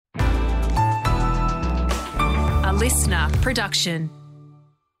listener production.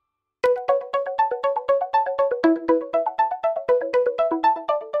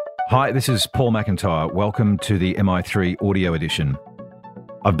 Hi, this is Paul McIntyre. Welcome to the MI3 audio edition.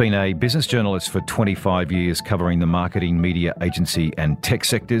 I've been a business journalist for 25 years covering the marketing, media, agency and tech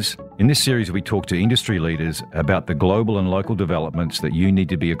sectors. In this series, we talk to industry leaders about the global and local developments that you need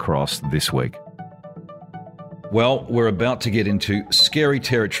to be across this week. Well, we're about to get into scary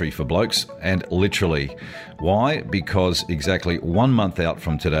territory for blokes, and literally. Why? Because exactly 1 month out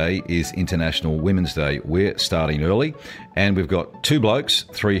from today is International Women's Day. We're starting early, and we've got two blokes,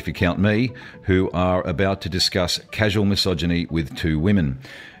 three if you count me, who are about to discuss casual misogyny with two women.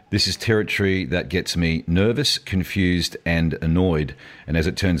 This is territory that gets me nervous, confused and annoyed. And as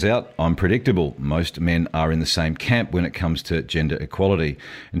it turns out, I'm predictable. Most men are in the same camp when it comes to gender equality.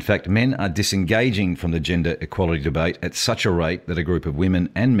 In fact, men are disengaging from the gender equality debate at such a rate that a group of women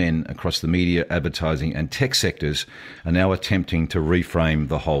and men across the media, advertising and tech sectors are now attempting to reframe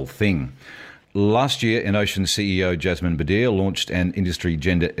the whole thing. Last year, EnOcean CEO Jasmine Badir launched an industry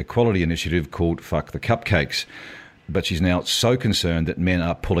gender equality initiative called Fuck the Cupcakes. But she's now so concerned that men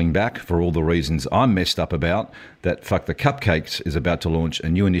are pulling back for all the reasons I'm messed up about, that Fuck the Cupcakes is about to launch a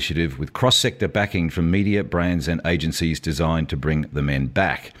new initiative with cross-sector backing from media, brands and agencies designed to bring the men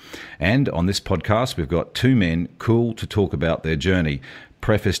back. And on this podcast, we've got two men cool to talk about their journey,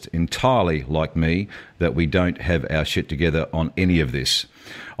 prefaced entirely like me that we don't have our shit together on any of this.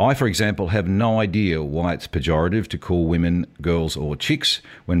 I, for example, have no idea why it's pejorative to call women girls or chicks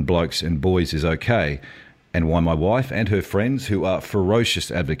when blokes and boys is okay, and why my wife and her friends, who are ferocious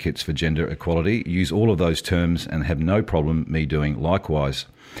advocates for gender equality, use all of those terms and have no problem me doing likewise.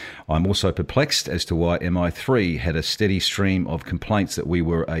 I'm also perplexed as to why MI3 had a steady stream of complaints that we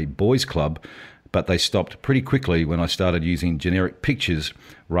were a boys' club, but they stopped pretty quickly when I started using generic pictures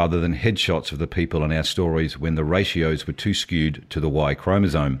rather than headshots of the people in our stories when the ratios were too skewed to the Y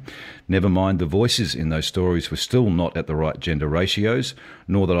chromosome. Never mind the voices in those stories were still not at the right gender ratios,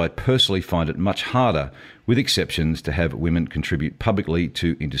 nor that I personally find it much harder, with exceptions, to have women contribute publicly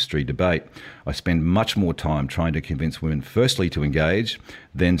to industry debate. I spend much more time trying to convince women firstly to engage,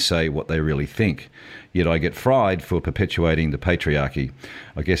 then say what they really think. Yet I get fried for perpetuating the patriarchy.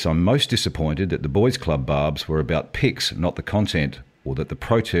 I guess I'm most disappointed that the boys' club barbs were about pics, not the content, or that the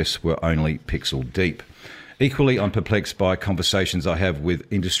protests were only pixel deep. Equally, I'm perplexed by conversations I have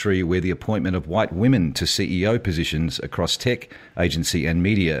with industry where the appointment of white women to CEO positions across tech, agency and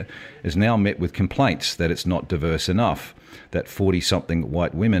media is now met with complaints that it's not diverse enough, that 40-something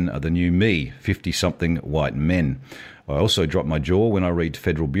white women are the new me, 50-something white men. I also drop my jaw when I read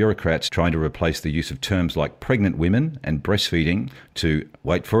federal bureaucrats trying to replace the use of terms like pregnant women and breastfeeding to,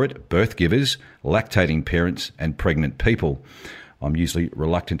 wait for it, birth givers, lactating parents and pregnant people. I'm usually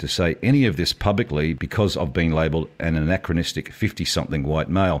reluctant to say any of this publicly because of being labelled an anachronistic 50-something white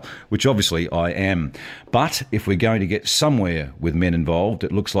male, which obviously I am. But if we're going to get somewhere with men involved,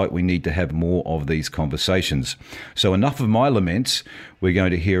 it looks like we need to have more of these conversations. So enough of my laments. We're going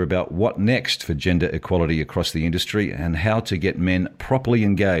to hear about what next for gender equality across the industry and how to get men properly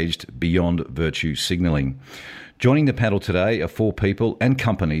engaged beyond virtue signalling. Joining the panel today are four people and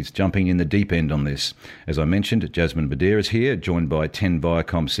companies jumping in the deep end on this. As I mentioned, Jasmine Badir is here, joined by 10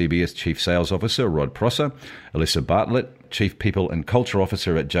 Viacom CBS Chief Sales Officer Rod Prosser, Alyssa Bartlett, Chief People and Culture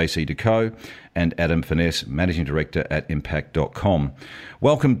Officer at JCDecaux, and Adam Finesse, Managing Director at Impact.com.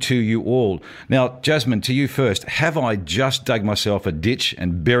 Welcome to you all. Now, Jasmine, to you first. Have I just dug myself a ditch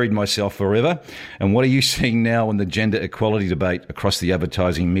and buried myself forever? And what are you seeing now in the gender equality debate across the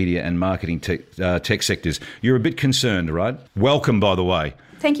advertising, media and marketing tech sectors? You're a bit concerned, right? Welcome, by the way.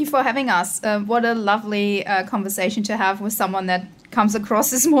 Thank you for having us. What a lovely conversation to have with someone that comes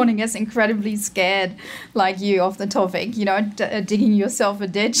across this morning as incredibly scared like you of the topic, digging yourself a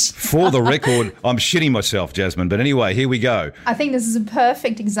ditch. For the record, I'm shitting myself, Jasmine. But anyway, here we go. I think this is a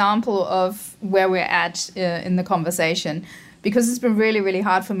perfect example of where we're at in the conversation, because it's been really, really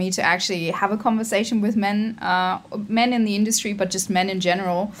hard for me to actually have a conversation with men in the industry, but just men in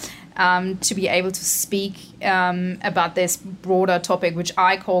general, to be able to speak about this broader topic, which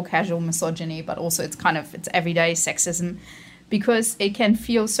I call casual misogyny, but also it's everyday sexism, because it can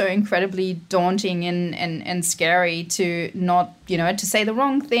feel so incredibly daunting and scary to not, to say the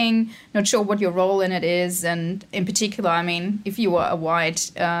wrong thing, not sure what your role in it is. And in particular, I mean, if you were a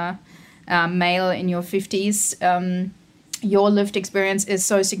white male in your 50s, your lived experience is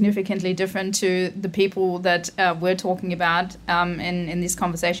so significantly different to the people that we're talking about in this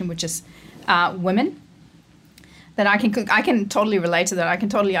conversation, which is women. That I can totally relate to that. I can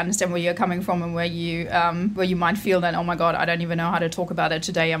totally understand where you're coming from and where you might feel that, oh my God, I don't even know how to talk about it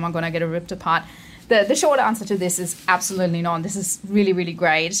today. Am I going to get ripped apart? the short answer to this is absolutely not. This is really, really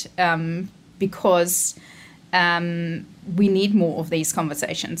great because we need more of these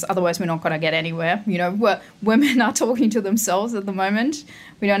conversations. Otherwise, we're not going to get anywhere. Women are talking to themselves at the moment.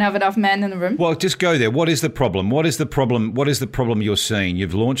 We don't have enough men in the room. Well, just go there. What is the problem? What is the problem you're seeing?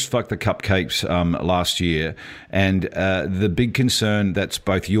 You've launched Fuck the Cupcakes last year, and the big concern that's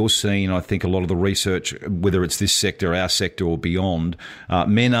both you're seeing, I think a lot of the research, whether it's this sector, our sector, or beyond,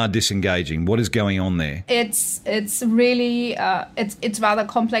 men are disengaging. What is going on there? It's really it's rather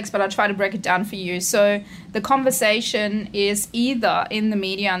complex, but I'll try to break it down for you. So the conversation is either in the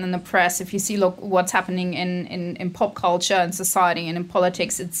media and in the press. If you see, look, what's happening in pop culture and society and in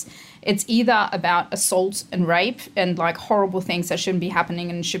politics, it's either about assault and rape and like horrible things that shouldn't be happening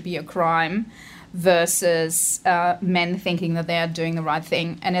and should be a crime, versus men thinking that they are doing the right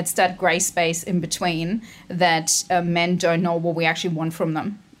thing. And it's that grey space in between that men don't know what we actually want from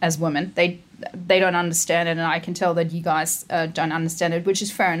them as women. They don't understand it, and I can tell that you guys don't understand it, which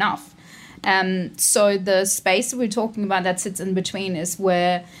is fair enough. So the space that we're talking about that sits in between is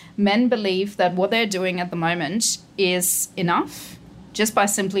where men believe that what they're doing at the moment is enough, just by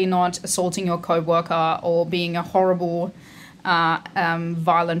simply not assaulting your co-worker or being a horrible,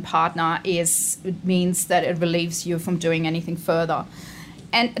 violent partner means that it relieves you from doing anything further.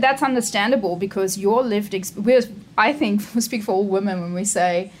 And that's understandable because your lived experience, I think we speak for all women when we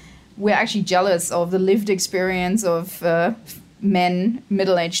say we're actually jealous of the lived experience of men,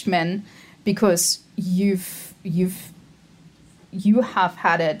 middle-aged men, because you have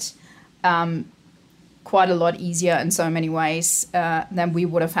had it quite a lot easier in so many ways than we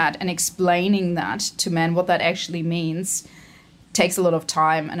would have had. And explaining that to men, what that actually means, takes a lot of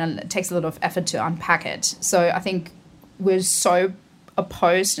time and it takes a lot of effort to unpack it. So I think we're so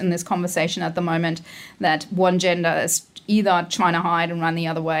opposed in this conversation at the moment that one gender is either trying to hide and run the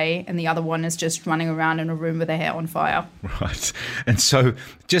other way, and the other one is just running around in a room with their hair on fire. Right. And so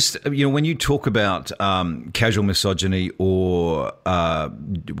just, when you talk about casual misogyny or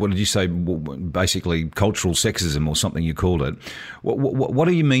what did you say, basically cultural sexism or something you called it, what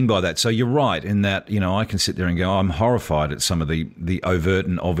do you mean by that? So you're right in that, I can sit there and go, I'm horrified at some of the overt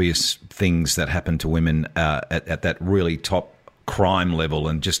and obvious things that happen to women at that really top crime level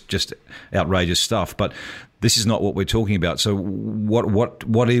and just outrageous stuff. But this is not what we're talking about. So what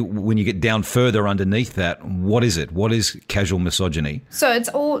when you get down further underneath that, what is it? What is casual misogyny? So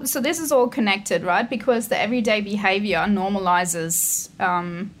this is all connected, right? Because the everyday behavior normalizes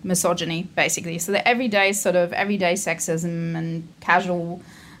misogyny, basically. So the everyday sexism and casual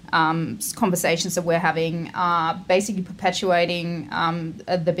conversations that we're having are basically perpetuating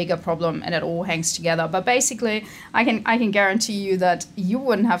the bigger problem, and it all hangs together. But basically, I can guarantee you that you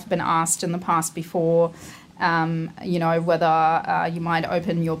wouldn't have been asked in the past before, whether you might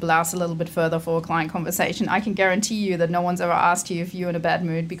open your blouse a little bit further for a client conversation. I can guarantee you that no one's ever asked you if you're in a bad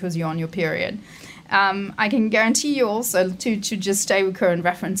mood because you're on your period. I can guarantee you also to just stay with current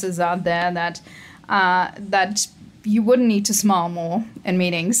references out there that you wouldn't need to smile more in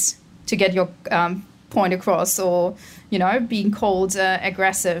meetings to get your point across, or being called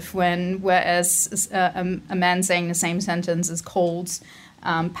aggressive whereas a man saying the same sentence is called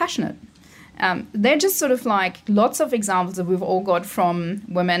passionate. They're just sort of like lots of examples that we've all got from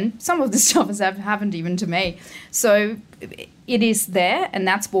women. Some of this stuff has happened even to me. So it is there, and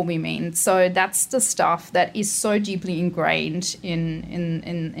that's what we mean. So that's the stuff that is so deeply ingrained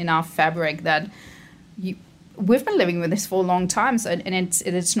in our fabric that we've been living with this for a long time. So and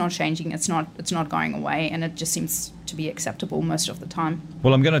it's not changing. It's not going away, and it just seems to be acceptable most of the time.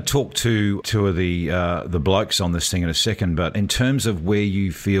 Well, I'm going to talk to two of the blokes on this thing in a second, but in terms of where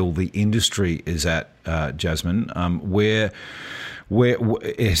you feel the industry is at, Jasmine, where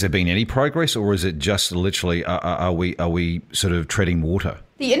has there been any progress, or is it just literally are we sort of treading water?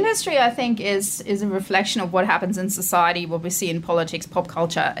 The industry, I think, is a reflection of what happens in society, what we see in politics, pop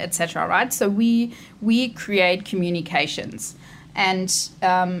culture, etc. Right? So we create communications and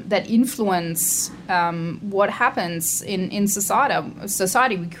that influence what happens in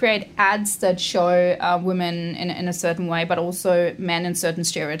society. We create ads that show women in a certain way, but also men in certain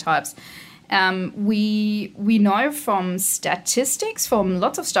stereotypes. We know from statistics, from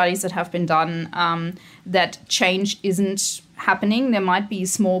lots of studies that have been done, that change isn't happening. There might be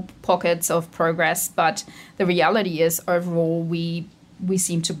small pockets of progress, but the reality is overall we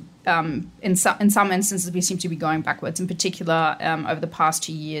seem to, in some instances, we seem to be going backwards. In particular, over the past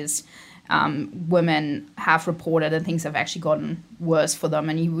 2 years, women have reported and things have actually gotten worse for them.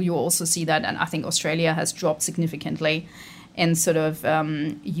 And you also see that, and I think Australia has dropped significantly in sort of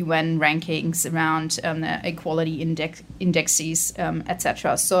UN rankings around the equality indexes,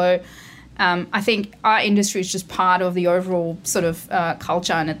 etc. So I think our industry is just part of the overall sort of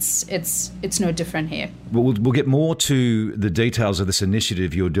culture, and it's no different here. We'll get more to the details of this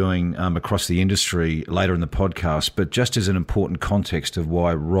initiative you're doing across the industry later in the podcast, but just as an important context of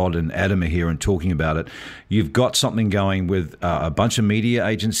why Rod and Adam are here and talking about it, you've got something going with a bunch of media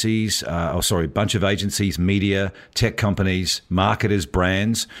agencies, media, tech companies, marketers,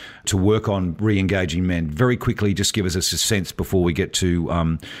 brands, to work on re-engaging men. Very quickly, just give us a sense before we get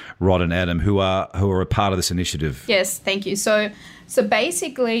to Rod and Adam, who are a part of this initiative. Yes, thank you. So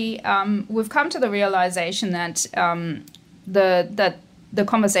basically, we've come to the realization that the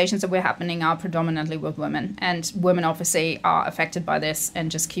conversations that we're happening are predominantly with women, and women obviously are affected by this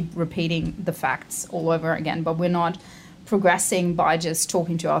and just keep repeating the facts all over again. But we're not progressing by just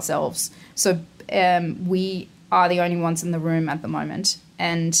talking to ourselves. So we are the only ones in the room at the moment,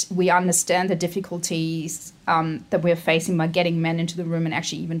 and we understand the difficulties that we're facing by getting men into the room and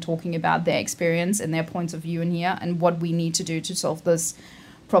actually even talking about their experience and their points of view in here and what we need to do to solve this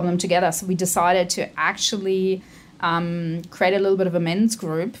problem together. So we decided to actually create a little bit of a men's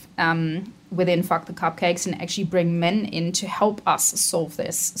group within Fuck the Cupcakes and actually bring men in to help us solve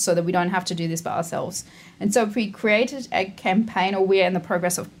this so that we don't have to do this by ourselves. And so we created a campaign, or we're in the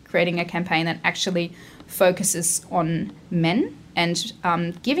progress of creating a campaign that actually focuses on men and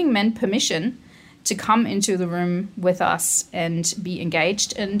giving men permission to come into the room with us and be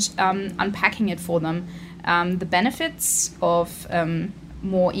engaged, and unpacking it for them. The benefits of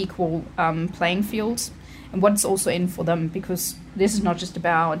more equal playing fields and what's also in for them, because this is not just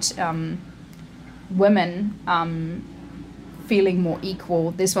about women feeling more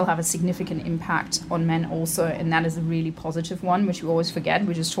equal. This will have a significant impact on men also, and that is a really positive one, which we always forget.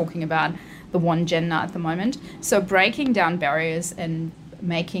 We're just talking about the one gender at the moment. So breaking down barriers and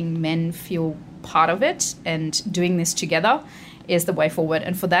making men feel part of it and doing this together is the way forward.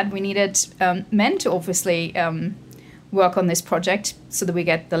 And for that, we needed men to obviously work on this project so that we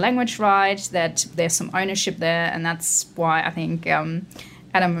get the language right, that there's some ownership there, and that's why I think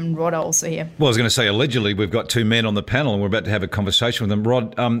Adam and Rod are also here. Well, I was going to say, allegedly, we've got two men on the panel and we're about to have a conversation with them.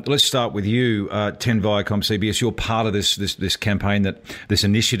 Rod, let's start with you. 10 Viacom CBS, you're part of this campaign, this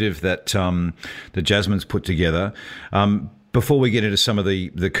initiative that Jasmine's put together. Before we get into some of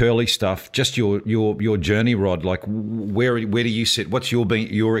the curly stuff, just your journey, Rod. Like, where do you sit? What's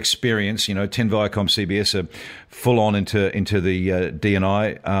your experience? 10 Viacom CBS are full on into the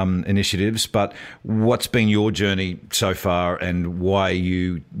D&I initiatives, but what's been your journey so far, and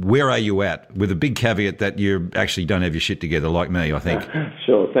where are you at? With a big caveat that you actually don't have your shit together, like me, I think.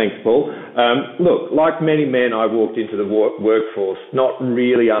 Sure, thanks, Paul. Look, like many men, I walked into the workforce not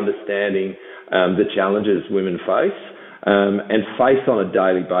really understanding the challenges women face. And face on a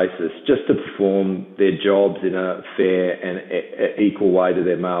daily basis just to perform their jobs in a fair and equal way to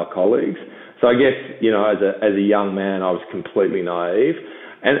their male colleagues. So I guess, as a young man, I was completely naive.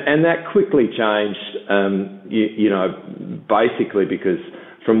 And that quickly changed, basically because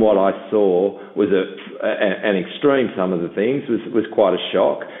from what I saw was an extreme, some of the things, was quite a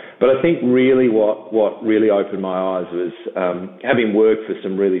shock. But I think really what really opened my eyes was having worked for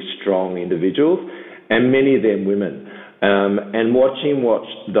some really strong individuals, and many of them women. And watching what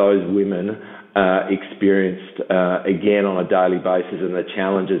those women experienced again on a daily basis, and the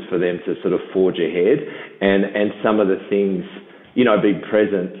challenges for them to sort of forge ahead, and some of the things, being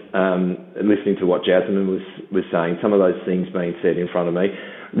present, listening to what Jasmine was saying, some of those things being said in front of me,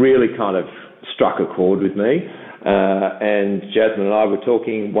 really kind of struck a chord with me. And Jasmine and I were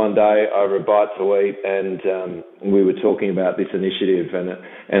talking one day over a bite to eat, and we were talking about this initiative, and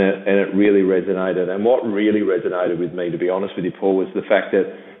it really resonated. And what really resonated with me, to be honest with you, Paul, was the fact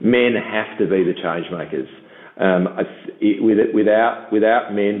that men have to be the change makers.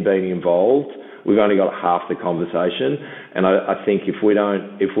 Without men being involved, we've only got half the conversation. And I think if we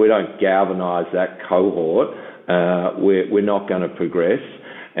don't galvanise that cohort, we're not going to progress.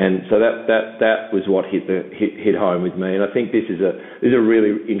 And so that was what hit home with me. And I think this is a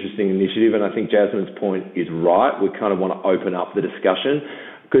really interesting initiative. And I think Jasmine's point is right. We kind of want to open up the discussion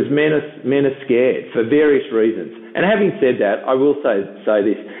because men are scared for various reasons. And having said that, I will say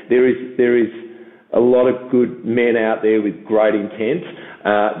this: there is a lot of good men out there with great intent.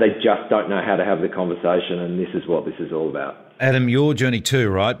 They just don't know how to have the conversation, and this is what this is all about. Adam, your journey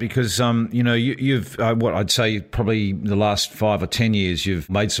too, right? Because, you've, what I'd say probably the last 5 or 10 years, you've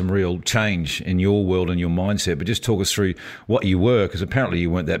made some real change in your world and your mindset. But just talk us through what you were, because apparently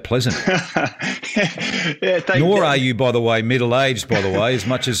you weren't that pleasant. Nor are you, by the way, middle-aged, by the way, as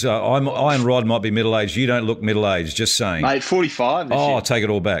much as I and Rod might be middle-aged. You don't look middle-aged, just saying. Mate, 45 this year. Take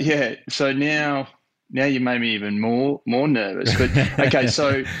it all back. Yeah, so now Now you made me even more nervous. But okay,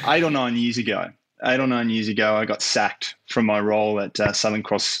 so 8 or 9 years ago, I got sacked from my role at Southern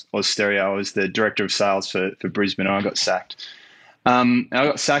Cross Austereo. I was the director of sales for Brisbane, and I got sacked. I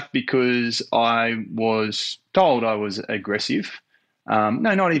got sacked because I was told I was aggressive. No,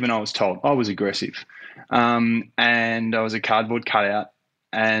 not even I was told. I was aggressive. And I was a cardboard cutout,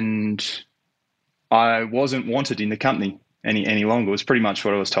 and I wasn't wanted in the company any longer. It was pretty much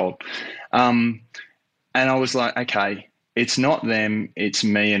what I was told. And I was like, okay, it's not them, it's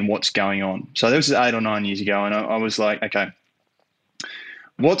me and what's going on. So this was 8 or 9 years ago, and I was like, okay,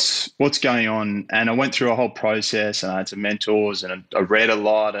 what's going on? And I went through a whole process, and I had some mentors, and I read a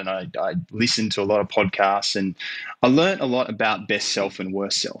lot, and I listened to a lot of podcasts, and I learned a lot about best self and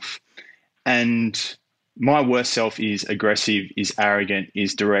worst self. And my worst self is aggressive, is arrogant,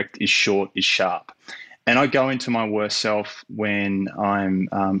 is direct, is short, is sharp. And I go into my worst self when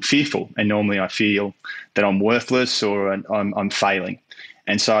I'm fearful, and normally I feel that I'm worthless or I'm failing,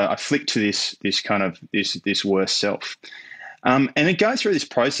 and so I flick to this worst self. And it goes through this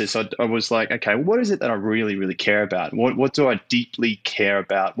process. I was like, okay, what is it that I really, really care about? What do I deeply care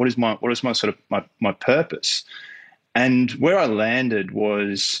about? What is my sort of my purpose? And where I landed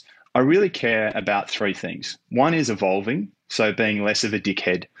was I really care about three things. One is evolving, so being less of a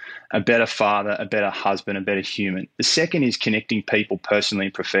dickhead, a better father, a better husband, a better human. The second is connecting people personally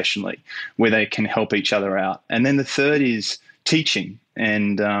and professionally, where they can help each other out. And then the third is teaching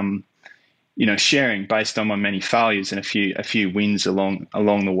and sharing based on my many failures and a few wins along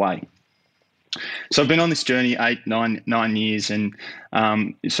the way. So I've been on this journey 9 years, and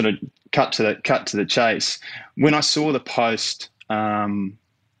sort of cut to the chase. When I saw the post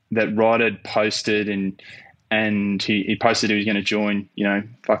that Rod had posted, and he posted he was going to join,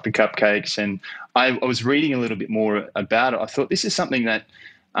 Fuck the Cupcakes, and I was reading a little bit more about it. I thought this is something that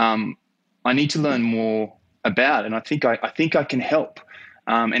I need to learn more about, and I think I can help.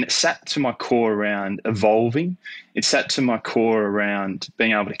 And it sat to my core around evolving. It sat to my core around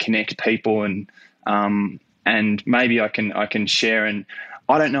being able to connect people, and maybe I can share. And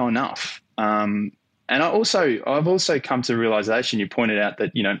I don't know enough. And I've also come to the realization, you pointed out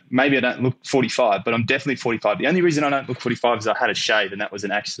that, maybe I don't look 45, but I'm definitely 45. The only reason I don't look 45 is I had a shave, and that was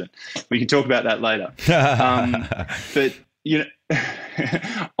an accident. We can talk about that later. But,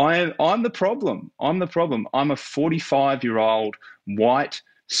 I'm the problem. I'm a 45-year-old, white,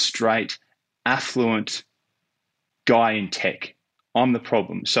 straight, affluent guy in tech. I'm the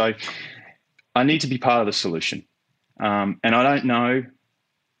problem. So I need to be part of the solution. And I don't know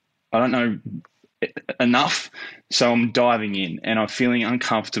enough, so I'm diving in, and I'm feeling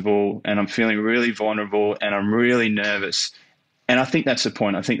uncomfortable, and I'm feeling really vulnerable, and I'm really nervous, and I think that's the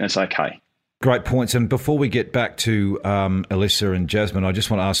point. I think that's okay. Great points. And before we get back to Alyssa and Jasmine, I just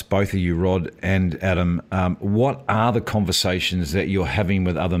want to ask both of you, Rod and Adam, what are the conversations that you're having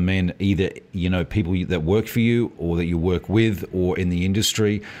with other men, either, people that work for you or that you work with or in the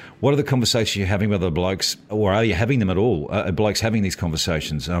industry? What are the conversations you're having with other blokes, or are you having them at all? Are blokes having these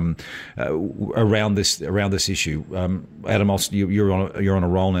conversations around this issue? Adam, you're on a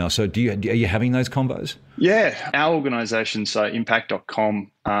roll now. So are you having those convos? Yeah, our organisation, so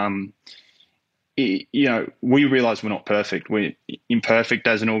impact.com, we realise we're not perfect. We're imperfect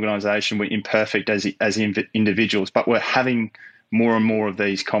as an organisation. We're imperfect as individuals, but we're having more and more of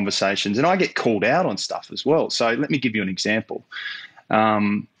these conversations. And I get called out on stuff as well. So let me give you an example.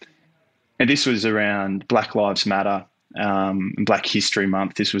 And this was around Black Lives Matter, Black History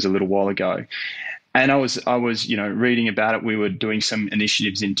Month. This was a little while ago. And I was reading about it. We were doing some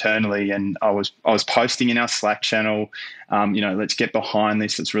initiatives internally, and I was posting in our Slack channel, let's get behind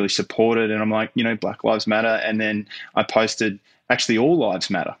this. Let's really support it. And I'm like, Black Lives Matter. And then I posted, actually, all lives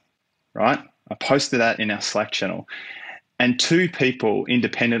matter, right? I posted that in our Slack channel, and two people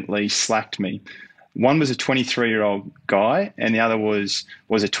independently slacked me. One was a 23-year-old guy, and the other was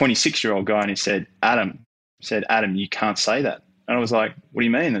a 26-year-old guy, and he said, Adam, you can't say that. And I was like, what do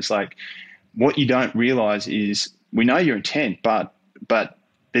you mean? It's like, what you don't realize is we know your intent, but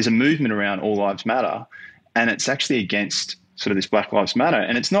there's a movement around all lives matter, and it's actually against sort of this Black Lives Matter.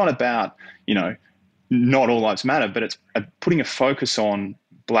 And it's not about, not all lives matter, but it's putting a focus on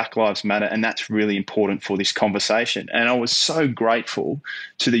Black Lives Matter, and that's really important for this conversation. And I was so grateful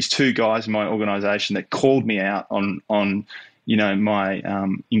to these two guys in my organization that called me out on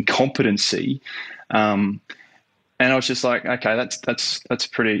my incompetency. And I was just like, okay, that's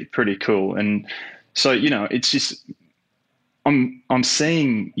pretty cool. And so, it's just, I'm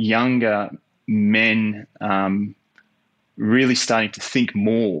seeing younger men really starting to think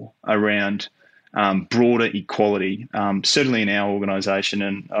more around broader equality, certainly in our organisation.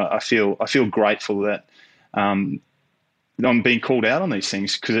 And I feel grateful that I'm being called out on these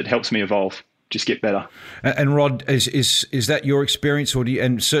things because it helps me evolve. Just get better. And Rod, is that your experience, or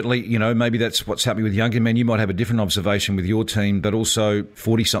and certainly, maybe that's what's happening with younger men. You might have a different observation with your team, but also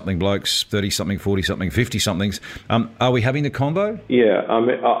 40-something blokes, 30-something, 40-something, 50-somethings. Are we having the combo? Yeah,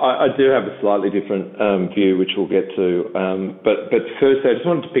 I do have a slightly different view, which we'll get to. But first, I just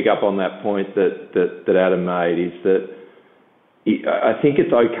wanted to pick up on that point that Adam made, is that I think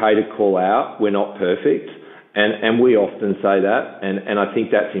it's okay to call out we're not perfect, and we often say that, and I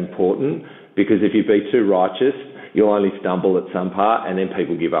think that's important. Because if you be too righteous, you'll only stumble at some part and then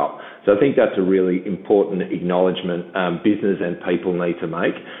people give up. So I think that's a really important acknowledgement business and people need to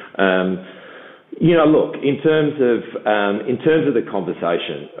make. Look, in terms of the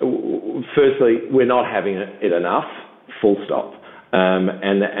conversation, firstly, we're not having it enough, full stop.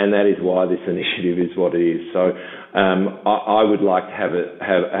 And that is why this initiative is what it is. So I would like to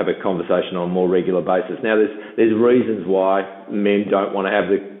have a conversation on a more regular basis. Now, there's reasons why men don't want to have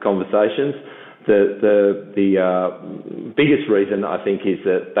the conversations. The biggest reason, I think, is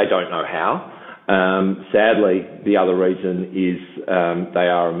that they don't know how. Sadly, the other reason is they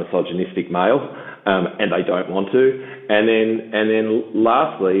are a misogynistic male and they don't want to. And then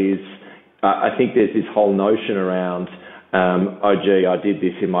lastly is I think there's this whole notion around I did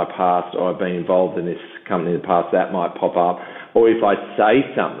this in my past, or I've been involved in this company in the past, that might pop up. Or if I say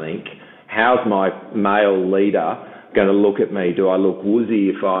something, how's my male leader going to look at me? Do I look woozy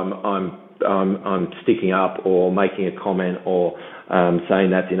if I'm sticking up or making a comment or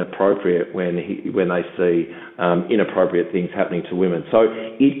saying that's inappropriate when they see inappropriate things happening to women? So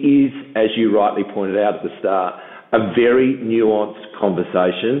it is, as you rightly pointed out at the start, a very nuanced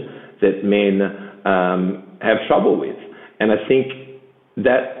conversation that men have trouble with. And I think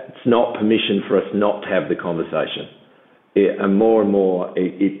that's not permission for us not to have the conversation. And more,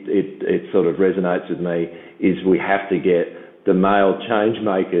 it sort of resonates with me, is we have to get the male change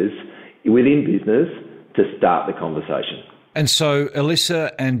makers within business to start the conversation. And so,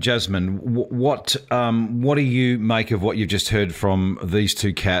 Alyssa and Jasmine, what do you make of what you've just heard from these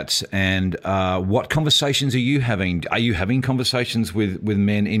two cats, and what conversations are you having? Are you having conversations with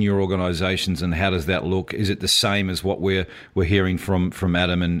men in your organisations, and how does that look? Is it the same as what we're hearing from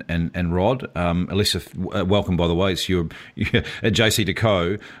Adam and Rod? Alyssa, welcome, by the way. It's you're at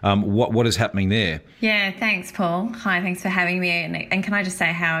JCDecaux. What is happening there? Yeah, thanks, Paul. Hi, thanks for having me. And can I just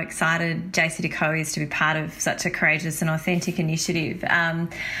say how excited JCDecaux is to be part of such a courageous and authentic initiative.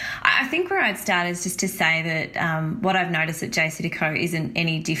 I think where I'd start is just to say that what I've noticed at JCDecaux isn't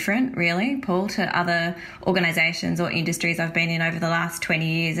any different, really, Paul, to other organisations or industries I've been in over the last 20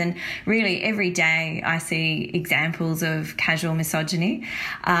 years. And really every day I see examples of casual misogyny,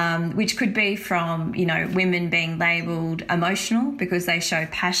 which could be from, women being labelled emotional because they show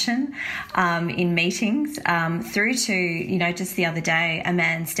passion in meetings, through to, just the other day, a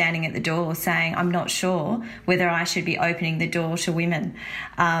man standing at the door saying, I'm not sure whether I should be opening the door to women.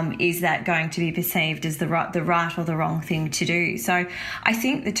 Is that going to be perceived as the right or the wrong thing to do? So I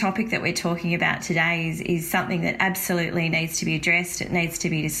think the topic that we're talking about today is something that absolutely needs to be addressed. It needs to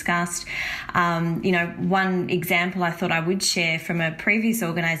be discussed. One example I thought I would share from a previous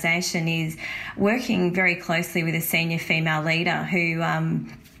organisation is working very closely with a senior female leader who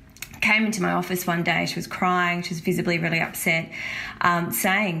came into my office one day. She was crying. She was visibly really upset,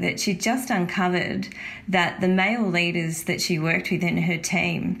 saying that she'd just uncovered that the male leaders that she worked with in her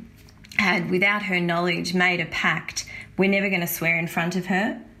team had, without her knowledge, made a pact. We're never going to swear in front of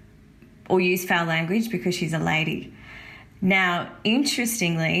her or use foul language because she's a lady. Now,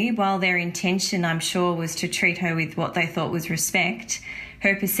 interestingly, while their intention, I'm sure, was to treat her with what they thought was respect,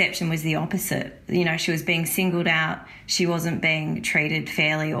 her perception was the opposite. She was being singled out. She wasn't being treated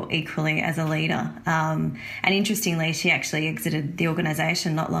fairly or equally as a leader. And interestingly, she actually exited the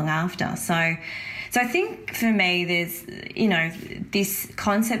organisation not long after. So I think for me, there's, this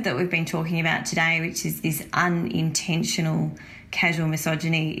concept that we've been talking about today, which is this unintentional casual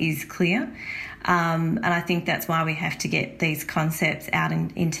misogyny, is clear. And I think that's why we have to get these concepts out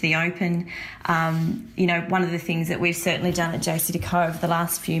into the open. One of the things that we've certainly done at JCDecaux over the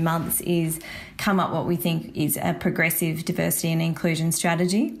last few months is come up what we think is a progressive diversity and inclusion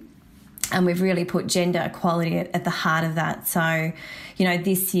strategy. And we've really put gender equality at the heart of that. So,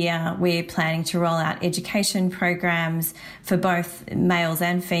 this year we're planning to roll out education programs for both males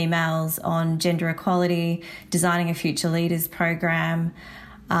and females on gender equality, designing a future leaders program,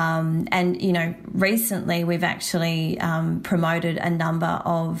 And, you know, recently we've actually promoted a number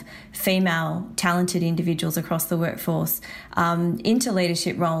of female talented individuals across the workforce into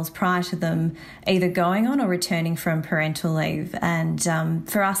leadership roles prior to them either going on or returning from parental leave. And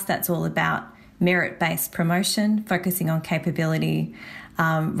for us, that's all about merit-based promotion, focusing on capability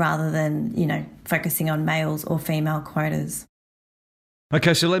rather than, you know, focusing on males or female quotas.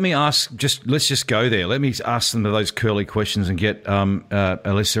 Okay, so let me ask, let's just go there. Let me ask some of those curly questions and get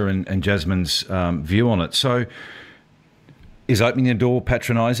Alyssa and Jasmine's view on it. So is opening the door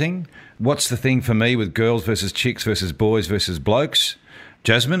patronising? What's the thing for me with girls versus chicks versus boys versus blokes?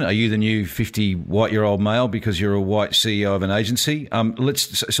 Jasmine, are you the new 50 white-year-old male because you're a white CEO of an agency?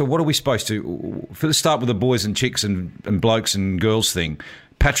 So what are we supposed to... Let's start with the boys and chicks and blokes and girls thing.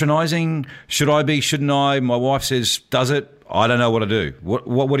 Patronising? Should I be? Shouldn't I? My wife says, does it? I don't know what to do.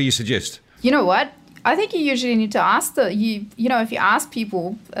 What do you suggest? You know what? I think you usually need to ask if you ask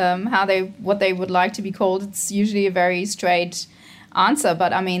people what they would like to be called, it's usually a very straight answer.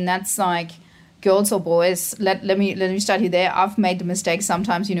 But I mean, that's like girls or boys. Let me start you there. I've made the mistake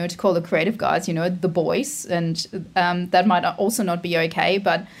sometimes, you know, to call the creative guys, you know, the boys, and that might also not be okay.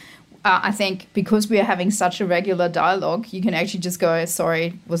 But I think because we are having such a regular dialogue, you can actually just go,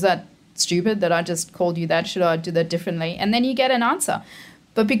 sorry, was that stupid that I just called you that? Should I do that differently? And then you get an answer.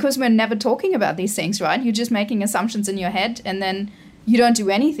 But because we're never talking about these things, right, you're just making assumptions in your head, and then you don't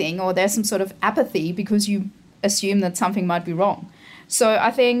do anything, or there's some sort of apathy because you assume that something might be wrong. So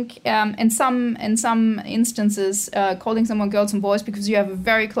I think in some instances, calling someone girls and boys because you have a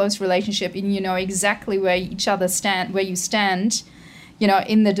very close relationship and you know exactly where you stand, you know,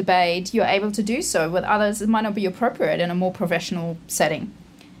 in the debate, you're able to do so. With others, it might not be appropriate in a more professional setting.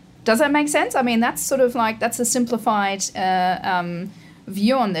 Does that make sense? I mean, that's sort of like, that's a simplified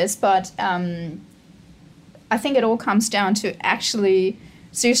view on this, but I think it all comes down to actually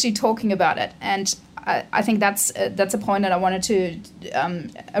seriously talking about it. And I think that's a point that I wanted to,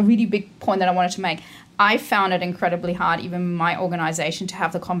 a really big point that I wanted to make. I found it incredibly hard, even in my organization, to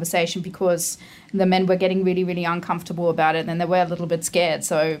have the conversation because the men were getting really, really uncomfortable about it, and they were a little bit scared.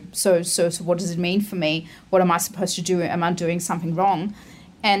 So what does it mean for me? What am I supposed to do? Am I doing something wrong?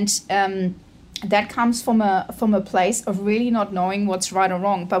 And that comes from a place of really not knowing what's right or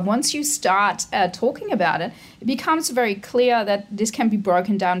wrong. But once you start talking about it, it becomes very clear that this can be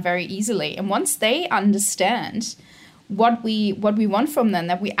broken down very easily. And once they understand what we want from them,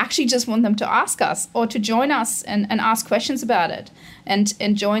 that we actually just want them to ask us or to join us and ask questions about it,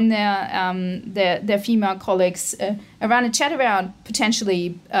 and join their female colleagues around a chat around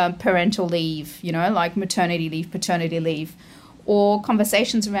potentially parental leave, you know, like maternity leave, paternity leave, or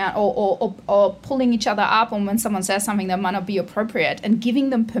conversations around or pulling each other up on when someone says something that might not be appropriate, and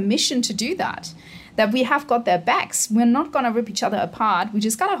giving them permission to do that we have got their backs. We're not going to rip each other apart. We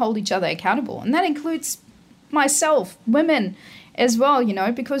just got to hold each other accountable. And that includes myself, women as well, you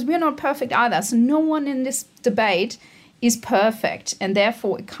know, because we're not perfect either. So no one in this debate is perfect, and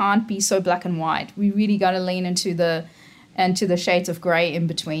therefore it can't be so black and white. We really got to lean into the shades of grey in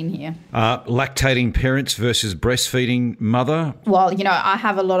between here. Lactating parents versus breastfeeding mother? Well, you know, I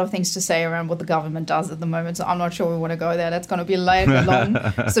have a lot of things to say around what the government does at the moment, so I'm not sure we want to go there. That's going to be a long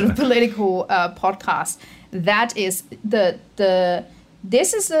sort of political podcast. That is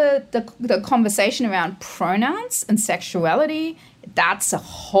this is the conversation around pronouns and sexuality. That's a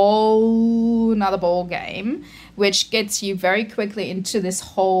whole nother ball game, which gets you very quickly into this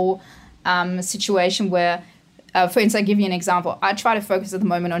whole situation where, for instance, I'll give you an example. I try to focus at the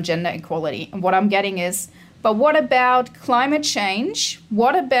moment on gender equality. And what I'm getting is, but what about climate change?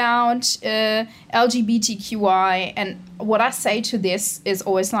 What about LGBTQI? And what I say to this is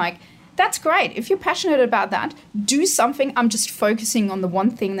always like, that's great. If you're passionate about that, do something. I'm just focusing on the one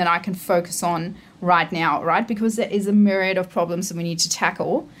thing that I can focus on right now, right? Because there is a myriad of problems that we need to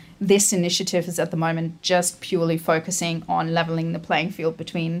tackle. This initiative is at the moment just purely focusing on leveling the playing field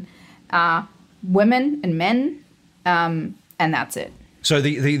between women and men, and that's it. So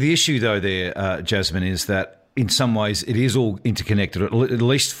the issue, though, there, Jasmine, is that in some ways it is all interconnected. At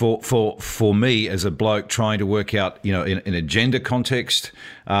least for me as a bloke trying to work out, you know, in a gender context,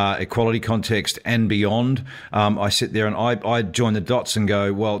 equality context, and beyond, I sit there and I join the dots and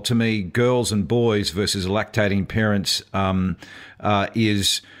go, well, to me, girls and boys versus lactating parents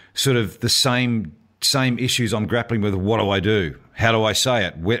is sort of the same issues I'm grappling with. What do I do? How do I say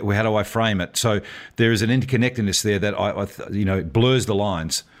it? How do I frame it? So there is an interconnectedness there that I blurs the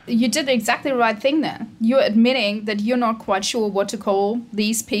lines. You did exactly the right thing there. You're admitting that you're not quite sure what to call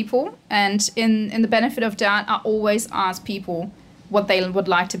these people, and in the benefit of doubt, I always ask people what they would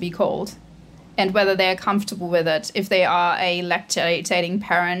like to be called. and whether they're comfortable with it. If they are a lactating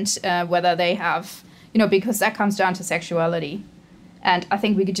parent, whether they have, because that comes down to sexuality. And I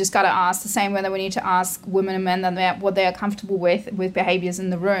think we just got to ask the same way that we need to ask women and men that what they are comfortable with behaviors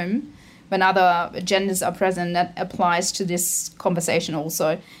in the room. When other genders are present, that applies to this conversation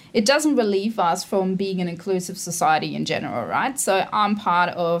also. It doesn't relieve us from being an inclusive society in general, right? So I'm part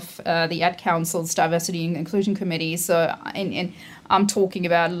of the Ad Council's Diversity and Inclusion Committee. So I'm talking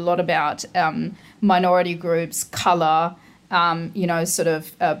a lot about minority groups, colour,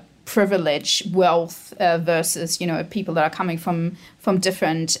 privilege, wealth versus, people that are coming from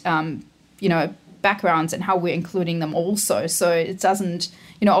different, backgrounds, and how we're including them also. So it doesn't,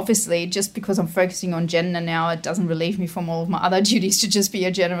 obviously, just because I'm focusing on gender now, it doesn't relieve me from all of my other duties to just be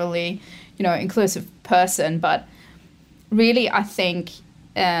a generally, inclusive person. But really, I think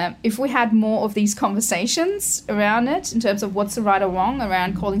if we had more of these conversations around it in terms of what's the right or wrong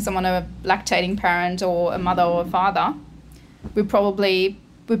around calling someone a lactating parent or a mother or a father, we probably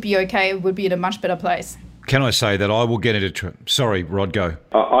would be okay, would be in a much better place. Can I say that I will get into... Sorry, Rod, go.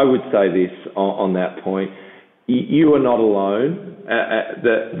 I would say this on that point. You are not alone.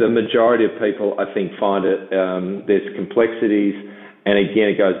 The majority of people, I think, find it, there's complexities, and again,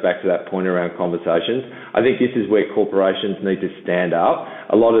 it goes back to that point around conversations. I think this is where corporations need to stand up.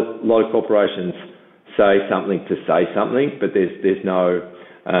 A lot of corporations say something to say something, but there's no...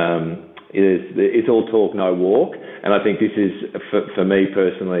 it's all talk, no walk. And I think this is, for me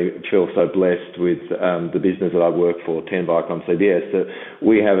personally, feel so blessed with the business that I work for, 10 Viacom CBS, that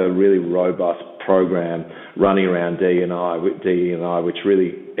we have a really robust program running around DE&I, which really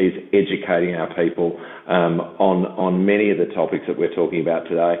is educating our people on many of the topics that we're talking about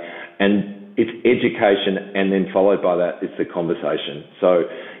today. And it's education, and then followed by that, it's the conversation. So,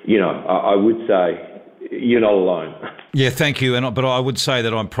 I would say you're not alone. Yeah, thank you. But I would say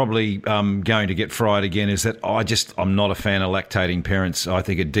that I'm probably going to get fried again, is that I'm not a fan of lactating parents. I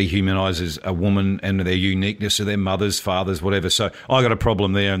think it dehumanises a woman and their uniqueness of their mothers, fathers, whatever. So I got a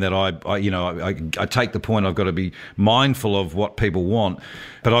problem there, and that I take the point. I've got to be mindful of what people want.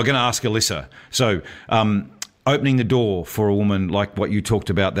 But I'm going to ask Alyssa. So opening the door for a woman, like what you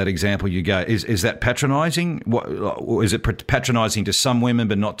talked about, that example you gave, is that patronising? Or is it patronising to some women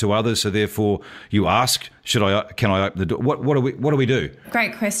but not to others? So therefore, you ask, can I open the door? What do we do?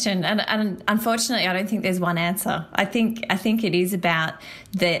 Great question, and unfortunately, I don't think there's one answer. I think it is about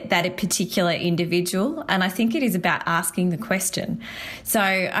that particular individual, and I think it is about asking the question. So,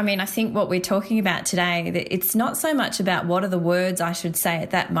 I think what we're talking about today, that it's not so much about what are the words I should say at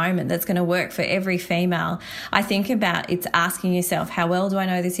that moment that's going to work for every female. I think about it's asking yourself, how well do I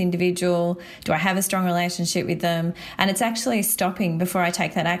know this individual? Do I have a strong relationship with them? And it's actually stopping before I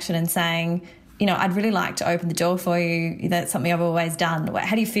take that action and saying, I'd really like to open the door for you. That's something I've always done.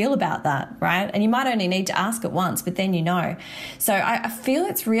 How do you feel about that, right? And you might only need to ask it once, but then you know. So I feel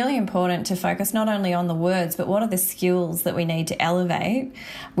it's really important to focus not only on the words, but what are the skills that we need to elevate,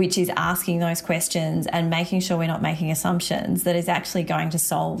 which is asking those questions and making sure we're not making assumptions that is actually going to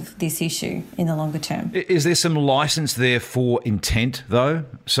solve this issue in the longer term. Is there some license there for intent, though?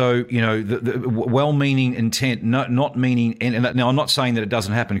 So, the well-meaning intent, not meaning... And now, I'm not saying that it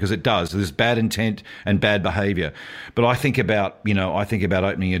doesn't happen, because it does. There's bad intent and bad behaviour, but I think about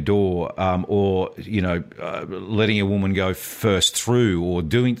opening a door, or letting a woman go first through, or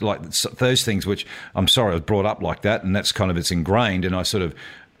doing like those things. Which I'm sorry, I was brought up like that, and that's kind of it's ingrained. And I sort of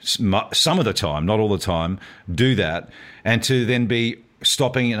some of the time, not all the time, do that, and to then be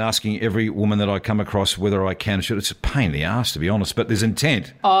stopping and asking every woman that I come across whether I can. It's a pain in the ass, to be honest, but there's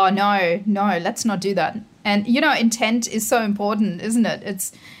intent. Oh no, let's not do that. And intent is so important, isn't it?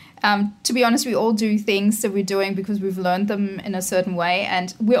 It's to be honest, we all do things that we're doing because we've learned them in a certain way.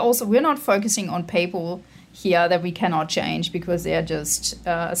 And we're not focusing on people here that we cannot change because they're just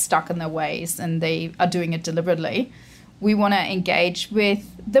stuck in their ways and they are doing it deliberately. We want to engage with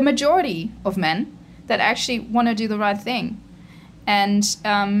the majority of men that actually want to do the right thing. And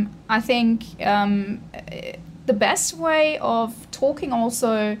I think the best way of talking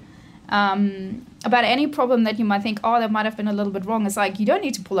also about any problem that you might think, that might have been a little bit wrong. It's like, you don't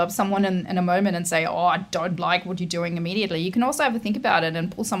need to pull up someone in a moment and say, I don't like what you're doing immediately. You can also have a think about it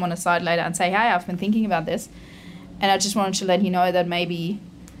and pull someone aside later and say, hey, I've been thinking about this. And I just wanted to let you know that maybe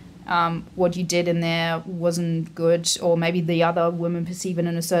what you did in there wasn't good, or maybe the other women perceive it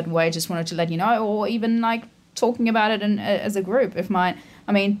in a certain way. Just wanted to let you know, or even like talking about it as a group. To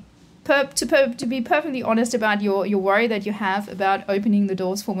be perfectly honest about your worry that you have about opening the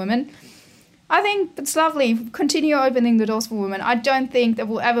doors for women, I think it's lovely. Continue opening the doors for women. I don't think there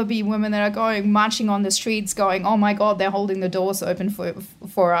will ever be women that are marching on the streets going, oh my God, they're holding the doors open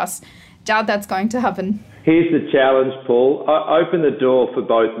for us. doubt that's going to happen. Here's the challenge, Paul. Open the door for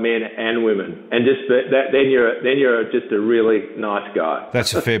both men and women, and just then you're just a really nice guy.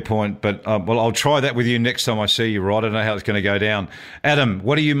 That's a fair point, but well, I'll try that with you next time I see you, right? I don't know how it's going to go down. Adam,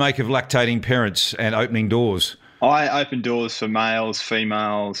 what do you make of lactating parents and opening doors? I open doors for males,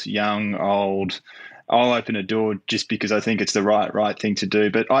 females, young, old. I'll open a door just because I think it's the right thing to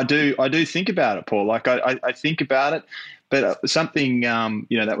do. But I do think about it, Paul. Like I think about it. But something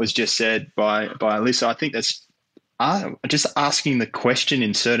that was just said by Alyssa, I think that's just asking the question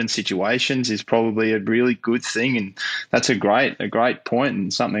in certain situations is probably a really good thing, and that's a great point,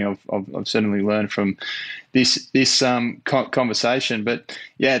 and something I've certainly learned from this conversation. But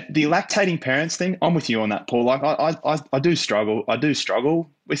yeah, the lactating parents thing, I'm with you on that, Paul. Like I do struggle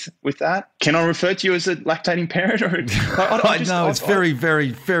with that. Can I refer to you as a lactating parent? Or it's very, very,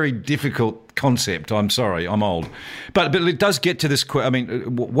 very difficult concept. I'm sorry, I'm old, but it does get to this. I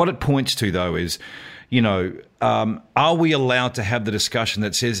mean, what it points to though is, are we allowed to have the discussion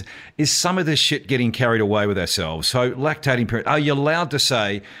that says, is some of this shit getting carried away with ourselves? So lactating parent, are you allowed to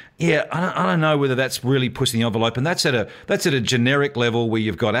say, yeah, I don't know whether that's really pushing the envelope, and that's at a generic level where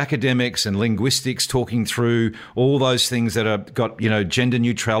you've got academics and linguistics talking through all those things that have got, gender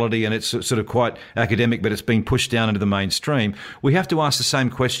neutrality, and it's sort of quite academic, but it's being pushed down into the mainstream. We have to ask the same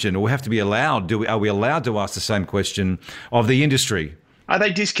question, or we have to be allowed. Are we allowed to ask the same question of the industry? Are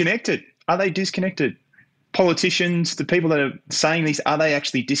they disconnected? Politicians, the people that are saying these, are they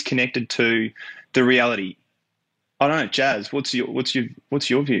actually disconnected to the reality? I don't know, Jazz. What's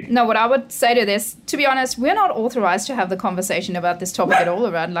your view? No, what I would say to this, to be honest, we're not authorized to have the conversation about this topic at all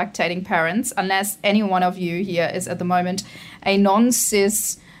around lactating parents, unless any one of you here is at the moment a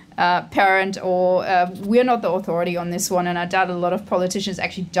non-cis parent, or we're not the authority on this one, and I doubt a lot of politicians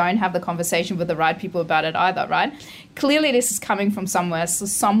actually don't have the conversation with the right people about it either, right? Clearly this is coming from somewhere, so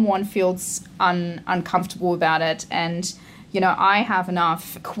someone feels uncomfortable about it, and I have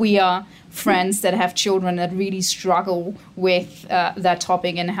enough queer friends that have children that really struggle with that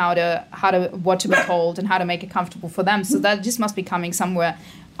topic and what to be called and how to make it comfortable for them. So that just must be coming somewhere.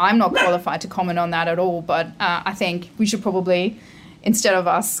 I'm not qualified to comment on that at all, but I think we should probably, instead of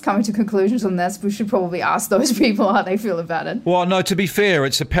us coming to conclusions on this, we should probably ask those people how they feel about it. Well, no, to be fair,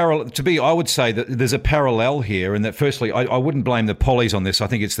 it's a parallel. I would say that there's a parallel here, and that firstly, I wouldn't blame the pollies on this. I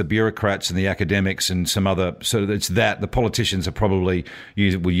think it's the bureaucrats and the academics and some other. So it's that the politicians are probably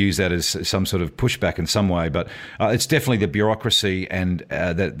will use that as some sort of pushback in some way, but it's definitely the bureaucracy and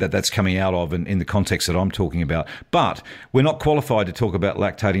that's coming out of in the context that I'm talking about. But we're not qualified to talk about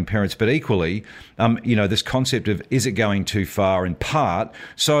lactating parents. But equally, this concept of, is it going too far in part?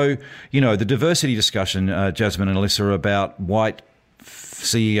 So, the diversity discussion, Jasmine and Alyssa, about white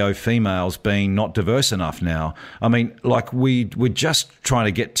CEO females being not diverse enough now. I mean, like we're just trying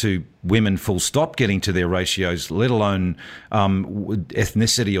to get to women full stop getting to their ratios, let alone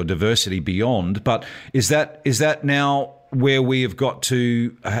ethnicity or diversity beyond. But is that now where we have got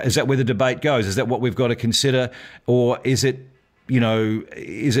to, is that where the debate goes? Is that what we've got to consider? Or is it,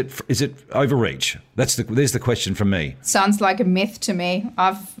 is it overreach? There's the question from me. Sounds like a myth to me.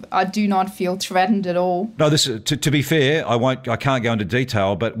 I do not feel threatened at all. No, this to be fair, I can't go into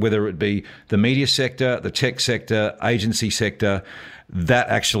detail, but whether it be the media sector, the tech sector, agency sector, that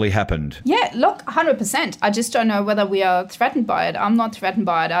actually happened. Yeah, look, 100%. I just don't know whether we are threatened by it. I'm not threatened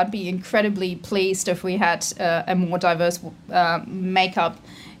by it. I'd be incredibly pleased if we had a more diverse makeup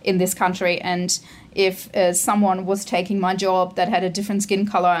in this country, and if someone was taking my job that had a different skin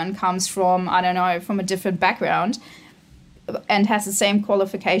color and comes from, I don't know, from a different background and has the same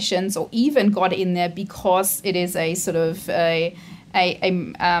qualifications, or even got in there because it is a sort of a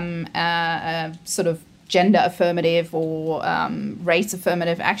sort of gender affirmative or race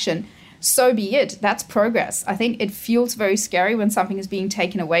affirmative action, so be it. That's progress. I think it feels very scary when something is being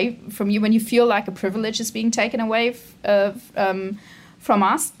taken away from you, when you feel like a privilege is being taken away from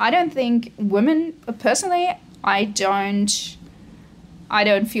us. I don't think women, personally, I don't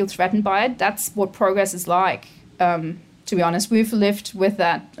feel threatened by it. That's what progress is like. To be honest, we've lived with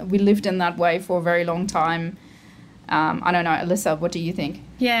that. We lived in that way for a very long time. I don't know, Alyssa, what do you think?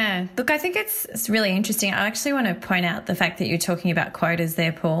 Yeah, look, I think it's really interesting. I actually want to point out the fact that you're talking about quotas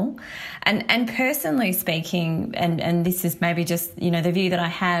there, Paul. And personally speaking, and this is maybe just, the view that I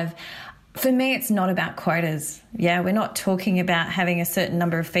have, for me, it's not about quotas. Yeah, we're not talking about having a certain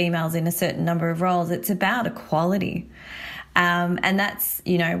number of females in a certain number of roles. It's about equality. And that's,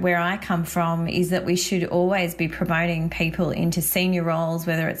 where I come from, is that we should always be promoting people into senior roles,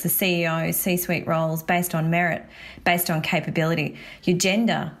 whether it's a CEO, C-suite roles, based on merit, based on capability. Your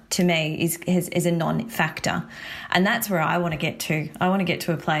gender, to me, is a non-factor. And that's where I want to get to. I want to get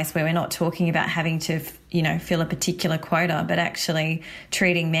to a place where we're not talking about having to, fill a particular quota, but actually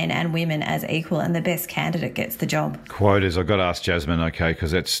treating men and women as equal, and the best candidate gets the job. Quotas, I've got to ask Jasmine, okay,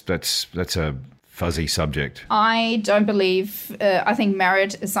 because that's a fuzzy subject. I don't believe, I think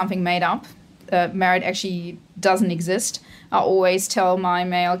merit is something made up. Merit actually doesn't exist. I always tell my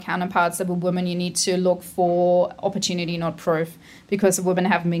male counterparts that with women you need to look for opportunity, not proof, because women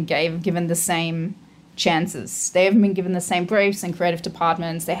haven't been given the same chances. They haven't been given the same briefs in creative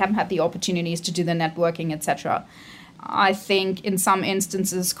departments. They haven't had the opportunities to do the networking, etc. I think in some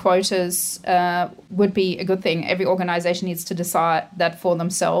instances quotas would be a good thing. Every organization needs to decide that for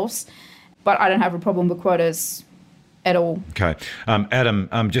themselves. But I don't have a problem with quotas at all. Okay. Adam,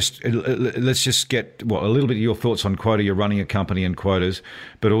 let's just get a little bit of your thoughts on quota. You're running a company and quotas,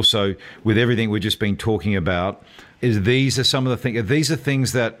 but also with everything we've just been talking about, these are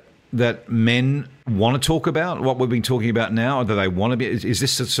things that men want to talk about, what we've been talking about now? Or do they want to be? Is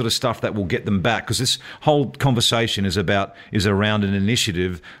this the sort of stuff that will get them back? Because this whole conversation is around an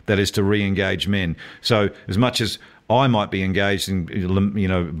initiative that is to re-engage men. So as much as I might be engaged in,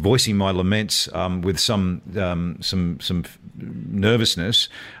 voicing my laments with some nervousness.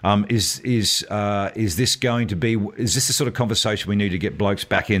 Is this going to be? Is this the sort of conversation we need to get blokes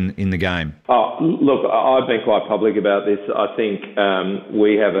back in the game? Oh, look, I've been quite public about this. I think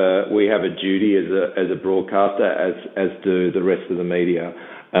we have a duty as a broadcaster, as do the rest of the media,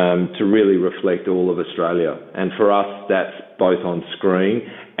 to really reflect all of Australia. And for us, that's both on screen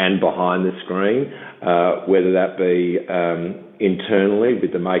and behind the screen, whether that be internally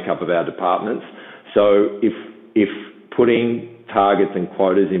with the makeup of our departments. So if putting targets and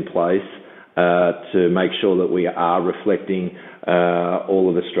quotas in place to make sure that we are reflecting all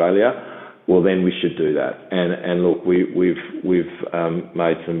of Australia, well, then we should do that. And look, we've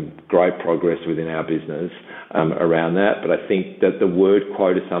made some great progress within our business around that. But I think that the word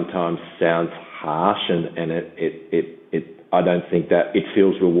quota sometimes sounds harsh, and I don't think that it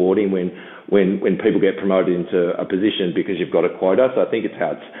feels rewarding when people get promoted into a position because you've got a quota. So I think it's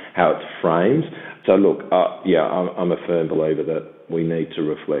how it's framed. So look, I'm a firm believer that we need to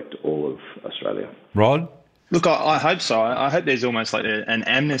reflect all of Australia. Rod? Look, I hope so. I hope there's almost like an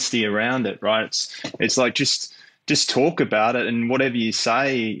amnesty around it, right? It's like just talk about it, and whatever you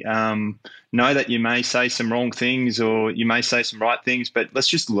say, know that you may say some wrong things or you may say some right things, but let's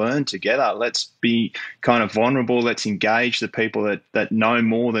just learn together. Let's be kind of vulnerable. Let's engage the people that know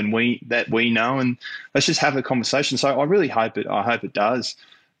more than we know, and let's just have a conversation. So I really hope it does,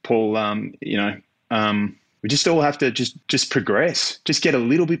 Paul. We just all have to just progress, just get a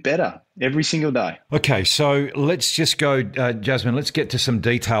little bit better every single day. Okay, so let's just go, Jasmine. Let's get to some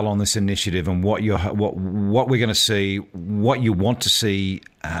detail on this initiative and what we're going to see, what you want to see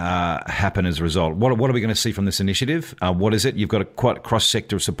happen as a result. What are we going to see from this initiative? What is it? You've got quite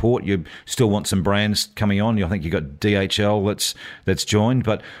cross-sector support. You still want some brands coming on. I think you've got DHL that's joined.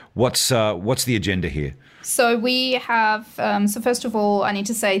 But what's the agenda here? So we have, so first of all, I need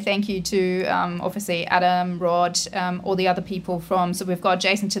to say thank you to obviously Adam, Rod, all the other people so we've got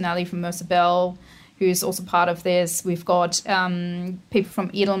Jason Tonelli from Mercer Bell, who's also part of this. We've got people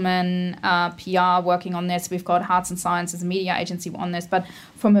from Edelman PR working on this. We've got Hearts and Science as a media agency on this. But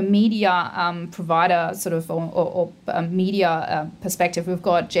from a media provider sort of or media perspective, we've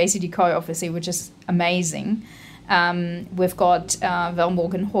got JCDecaux, obviously, which is amazing. We've got Val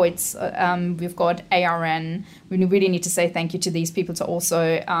Morgan Hoyts, we've got ARN. We really need to say thank you to these people to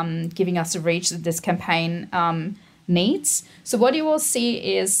also giving us the reach that this campaign needs. So what you will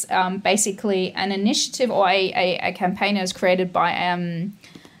see is basically an initiative or a campaign that is created by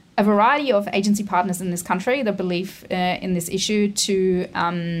a variety of agency partners in this country that believe in this issue to,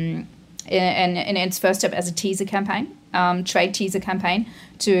 in its first step as a teaser campaign, trade teaser campaign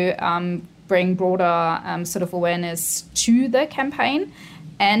to bring broader sort of awareness to the campaign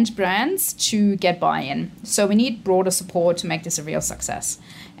and brands to get buy-in. So we need broader support to make this a real success.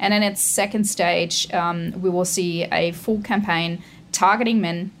 And in its second stage, we will see a full campaign targeting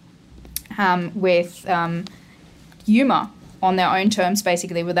men with humor on their own terms,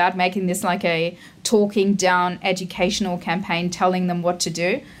 basically, without making this like a talking down educational campaign telling them what to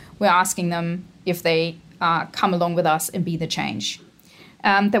do. We're asking them if they come along with us and be the change.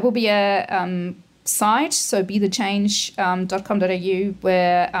 There will be a site, so bethechange.com.au,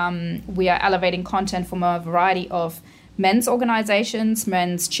 where we are elevating content from a variety of men's organizations,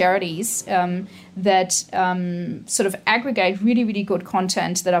 men's charities that sort of aggregate really, really good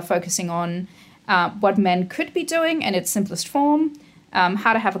content that are focusing on what men could be doing in its simplest form,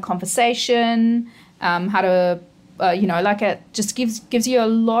 how to have a conversation, how to, just gives you a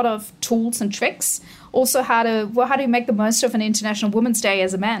lot of tools and tricks. Also, how do you make the most of an International Women's Day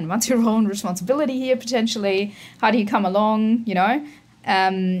as a man? What's your role and responsibility here potentially? How do you come along?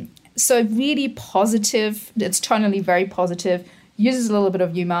 So really positive. It's tonally very positive. Uses a little bit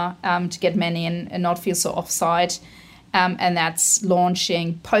of humor to get men in and not feel so offside. And that's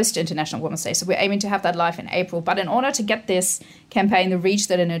launching post International Women's Day. So we're aiming to have that live in April. But in order to get this campaign the reach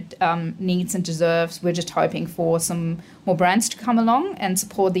that it needs and deserves, we're just hoping for some more brands to come along and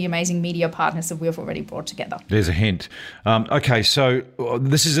support the amazing media partners that we've already brought together. There's a hint. Okay, so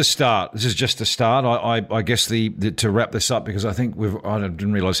this is a start. This is just a start. I guess to wrap this up, because I think I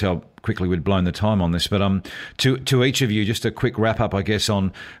didn't realise how quickly we'd blown the time on this, but to each of you, just a quick wrap up, I guess,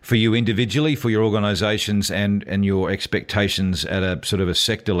 on for you individually, for your organisations and your expectations at a sort of a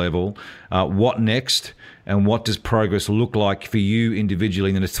sector level. What next, and what does progress look like for you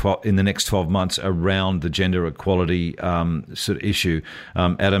individually in the next 12 months around the gender equality sort of issue?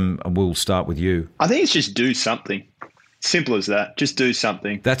 Adam, we'll start with you. I think it's just do something. Simple as that. Just do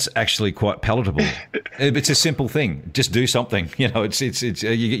something. That's actually quite palatable. It's a simple thing. Just do something. It's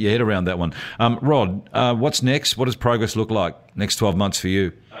you get your head around that one. Rod, what's next? What does progress look like next 12 months for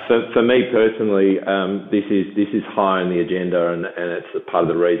you? For me personally, this is high on the agenda, and it's a part of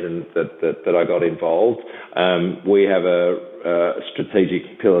the reason that I got involved. We have a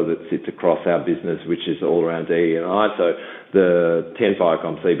strategic pillar that sits across our business, which is all around DE&I. So the 10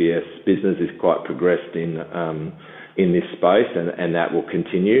 Viacom CBS business is quite progressed in this space, and that will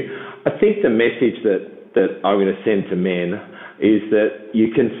continue. I think the message that I'm going to send to men is that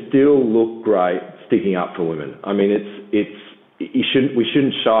you can still look great sticking up for women. I mean, we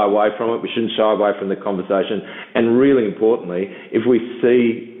shouldn't shy away from it. We shouldn't shy away from the conversation. And really importantly, if we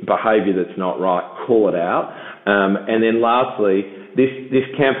see behaviour that's not right, call it out. And then lastly, this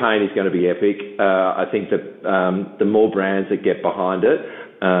campaign is going to be epic. I think that the more brands that get behind it,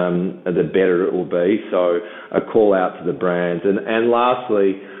 the better it will be. So a call out to the brands. And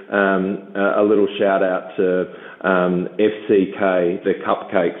lastly, a little shout out to FCK,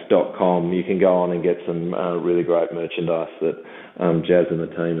 thecupcakes.com. You can go on and get some really great merchandise that Jazz and the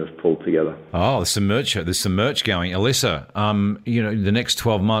team have pulled together. Oh, there's some merch going. Alyssa, the next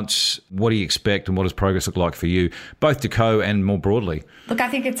 12 months, what do you expect and what does progress look like for you, both Deco and more broadly? Look, I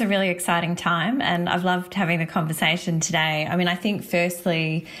think it's a really exciting time and I've loved having the conversation today. I mean, I think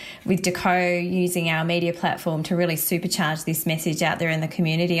firstly, with Deco using our media platform to really supercharge this message out there in the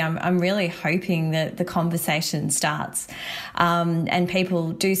community, I'm really hoping that the conversation starts and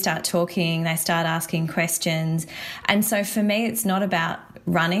people do start talking, they start asking questions. And so for me, it's not about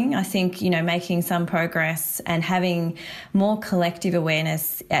running. I think, making some progress and having more collective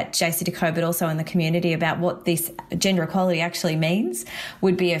awareness at JCDecaux, but also in the community about what this gender equality actually means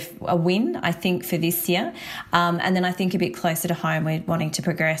would be a win, I think, for this year. And then I think a bit closer to home, we're wanting to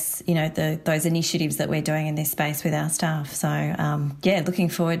progress, those initiatives that we're doing in this space with our staff. So, looking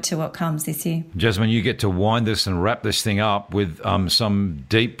forward to what comes this year. Jasmine, you get to wind this and wrap this thing up with some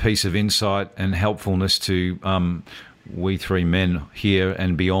deep piece of insight and helpfulness to we three men here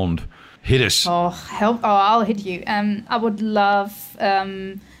and beyond. Hit us. I'll hit you. I would love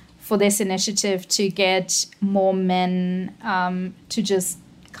for this initiative to get more men to just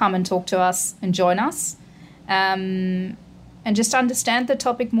come and talk to us and join us and just understand the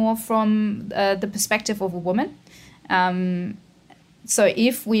topic more from the perspective of a woman. So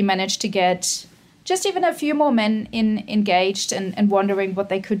if we manage to get just even a few more men engaged and wondering what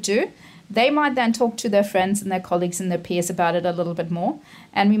they could do, they might then talk to their friends and their colleagues and their peers about it a little bit more.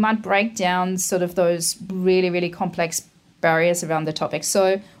 And we might break down sort of those really, really complex barriers around the topic.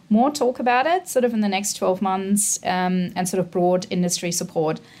 So more talk about it sort of in the next 12 months and sort of broad industry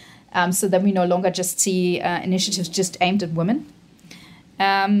support so that we no longer just see initiatives just aimed at women.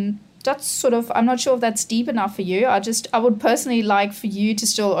 That's sort of, I'm not sure if that's deep enough for you. I would personally like for you to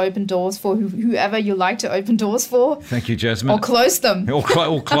still open doors for whoever you like to open doors for. Thank you, Jasmine. Or close them. Or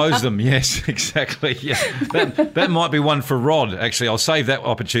close them, yes, exactly. Yeah, that might be one for Rod, actually. I'll save that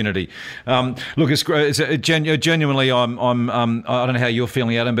opportunity. Look, it's genuinely, I don't know how you're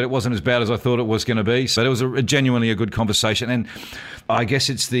feeling, Adam, but it wasn't as bad as I thought it was going to be. So it was genuinely a good conversation. And I guess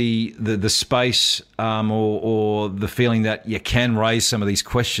it's the space or the feeling that you can raise some of these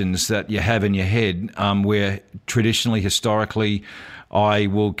questions that you have in your head, where traditionally, historically, I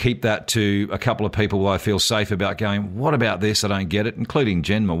will keep that to a couple of people where I feel safe about going, what about this? I don't get it, including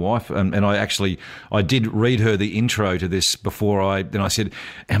Jen, my wife. And I did read her the intro to this before then I said,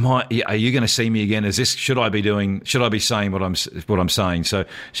 are you going to see me again? Should I be saying what I'm saying? So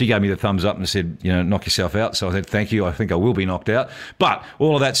she gave me the thumbs up and said, knock yourself out. So I said, thank you. I think I will be knocked out. But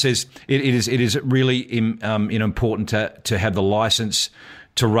all of that says it is really important to have the license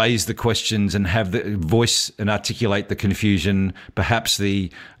to raise the questions and have the voice and articulate the confusion, perhaps the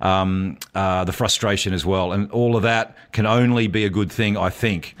frustration as well. And all of that can only be a good thing, I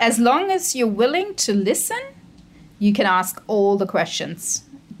think. As long as you're willing to listen, you can ask all the questions.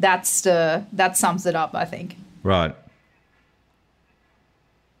 That sums it up, I think. Right.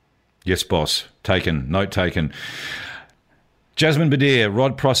 Yes, boss. Note taken. Jasmine Badir,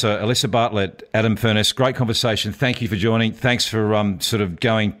 Rod Prosser, Alyssa Bartlett, Adam Furness, great conversation. Thank you for joining. Thanks for sort of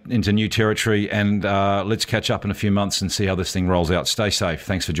going into new territory, and let's catch up in a few months and see how this thing rolls out. Stay safe.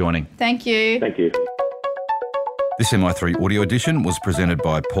 Thanks for joining. Thank you. Thank you. This MI3 audio edition was presented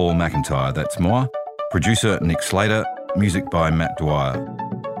by Paul McIntyre. That's moi. Producer Nick Slater. Music by Matt Dwyer.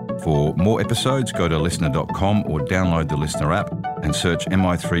 For more episodes, go to listener.com or download the Listener app and search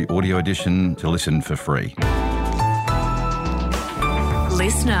MI3 audio edition to listen for free.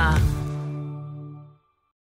 Listener.